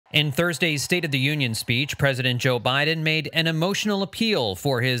In Thursday's State of the Union speech, President Joe Biden made an emotional appeal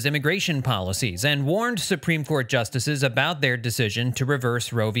for his immigration policies and warned Supreme Court justices about their decision to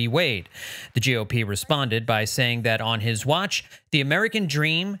reverse Roe v. Wade. The GOP responded by saying that on his watch, the American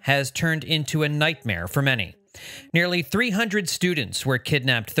dream has turned into a nightmare for many. Nearly 300 students were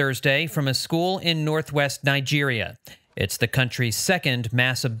kidnapped Thursday from a school in northwest Nigeria. It's the country's second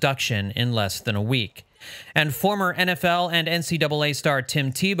mass abduction in less than a week. And former NFL and NCAA star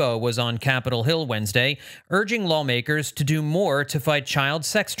Tim Tebow was on Capitol Hill Wednesday, urging lawmakers to do more to fight child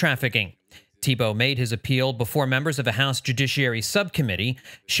sex trafficking. Tebow made his appeal before members of the House Judiciary Subcommittee,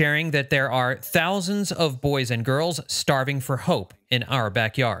 sharing that there are thousands of boys and girls starving for hope in our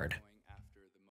backyard.